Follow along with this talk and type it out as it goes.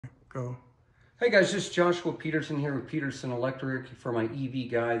Go. Hey guys, this is Joshua Peterson here with Peterson Electric for my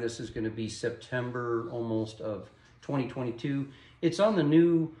EV guy. This is going to be September almost of 2022. It's on the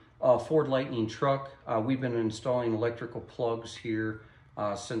new Ford Lightning truck. We've been installing electrical plugs here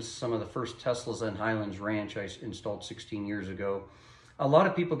since some of the first Teslas on Highlands Ranch I installed 16 years ago. A lot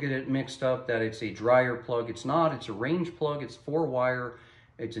of people get it mixed up that it's a dryer plug. It's not. It's a range plug. It's 4-wire.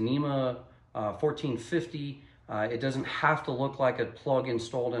 It's a NEMA 1450. It doesn't have to look like a plug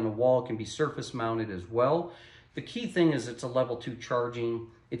installed in a wall. It can be surface mounted as well. The key thing is it's a level 2 charging.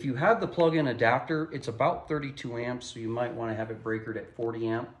 If you have the plug-in adapter, it's about 32 amps, so you might want to have it breakered at 40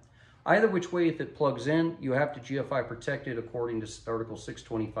 amp. Either which way, if it plugs in, you have to GFI protect it according to Article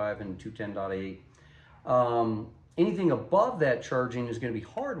 625 and 210.8. Anything above that charging is going to be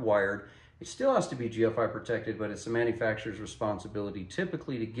hardwired. It still has to be GFI protected, but it's the manufacturer's responsibility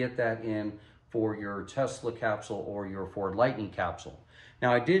typically to get that in for your Tesla capsule or your Ford Lightning capsule.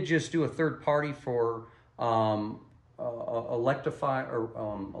 Now, I did just do a third party for Electrify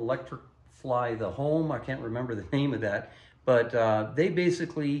the Home. I can't remember the name of that, but they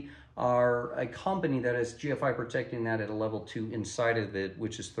basically are a company that is GFI protecting that at a level 2 inside of it,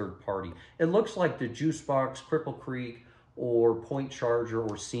 which is third party. It looks like the Juicebox, Cripple Creek, or Point Charger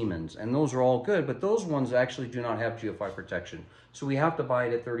or Siemens, and those are all good, but those ones actually do not have GFI protection, so we have to buy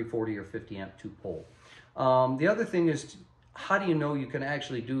it at 30, 40, or 50 amp 2-pole. The other thing is, how do you know you can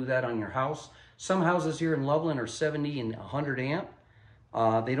actually do that on your house? Some houses here in Loveland are 70 and 100 amp.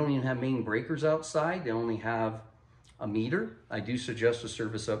 They don't even have main breakers outside. They only have a meter. I do suggest a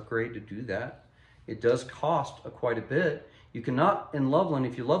service upgrade to do that. It does cost quite a bit. You cannot, in Loveland,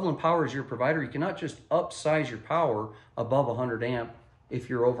 if Loveland Power is your provider, you cannot just upsize your power above 100 amp if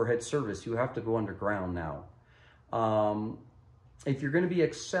you're overhead service. You have to go underground now. If you're going to be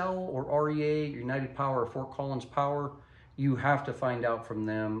Excel or REA, United Power or Fort Collins Power, you have to find out from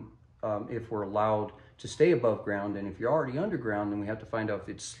them if we're allowed to stay above ground. And if you're already underground, then we have to find out if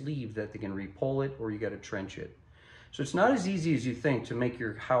it's sleeved that they can repole it, or you got to trench it. So it's not as easy as you think to make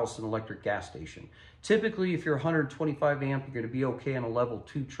your house an electric gas station. Typically, if you're 125 amp, you're going to be okay on a level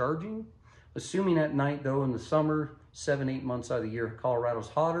 2 charging. Assuming at night, though, in the summer, 7-8 months out of the year, Colorado's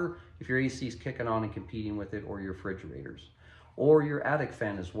hotter, if your AC is kicking on and competing with it, or your refrigerators, or your attic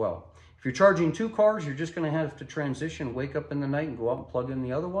fan as well. If you're charging 2 cars, you're just going to have to transition, wake up in the night and go out and plug in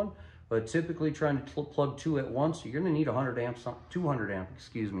the other one. But typically trying to plug 2 at once, you're going to need 200 amp,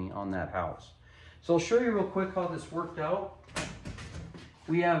 excuse me, on that house. So I'll show you real quick how this worked out.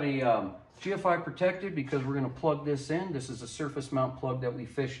 We have a GFI protected because we're going to plug this in. This is a surface mount plug that we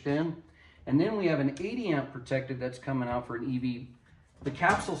fished in. And then we have an 80 amp protected that's coming out for an EV. The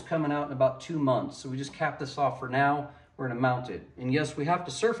capsule's coming out in about 2 months. So we just cap this off for now. We're going to mount it. And yes, we have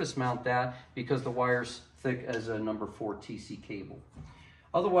to surface mount that because the wire's thick as a number 4 TC cable.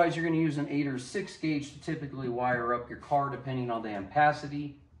 Otherwise, you're going to use an 8 or 6 gauge to typically wire up your car depending on the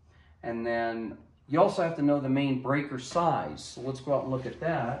ampacity. And then you also have to know the main breaker size. So let's go out and look at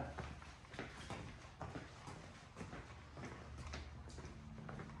that.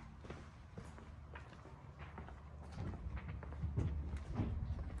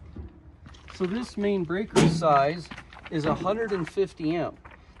 So this main breaker size is 150 amp.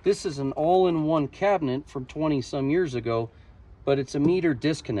 This is an all-in-one cabinet from 20-some years ago, but it's a meter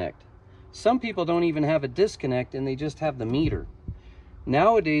disconnect. Some people don't even have a disconnect and they just have the meter.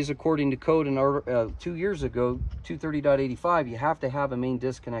 Nowadays, according to code in 2 years ago, 230.85, you have to have a main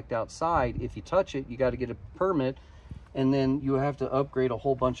disconnect outside. If you touch it, you got to get a permit, and then you have to upgrade a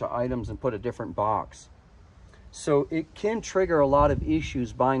whole bunch of items and put a different box. So it can trigger a lot of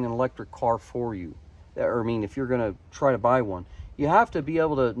issues buying an electric car for you. Or I mean, if you're going to try to buy one, you have to be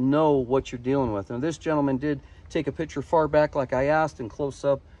able to know what you're dealing with. And this gentleman did take a picture far back like I asked and close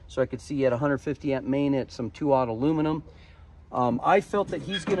up so I could see he had 150 amp main at some 2-aught aluminum. I felt that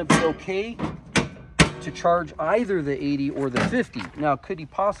he's going to be okay to charge either the 80 or the 50. Now, could he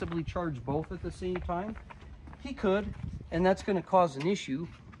possibly charge both at the same time? He could, and that's going to cause an issue.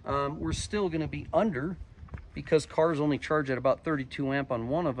 We're still going to be under because cars only charge at about 32 amp on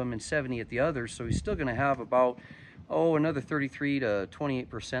one of them and 70 at the other, so he's still going to have about, another 33 to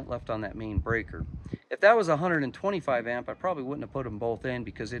 28% left on that main breaker. If that was 125 amp, I probably wouldn't have put them both in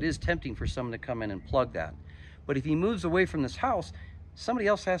because it is tempting for someone to come in and plug that. But if he moves away from this house, somebody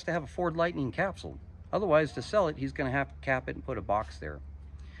else has to have a Ford Lightning capsule. Otherwise, to sell it, he's going to have to cap it and put a box there.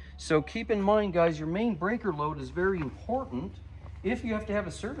 So keep in mind, guys, your main breaker load is very important. If you have to have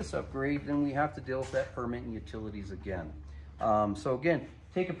a service upgrade, then we have to deal with that permit and utilities again. So again,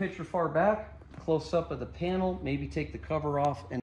 take a picture far back, close up of the panel, maybe take the cover off, and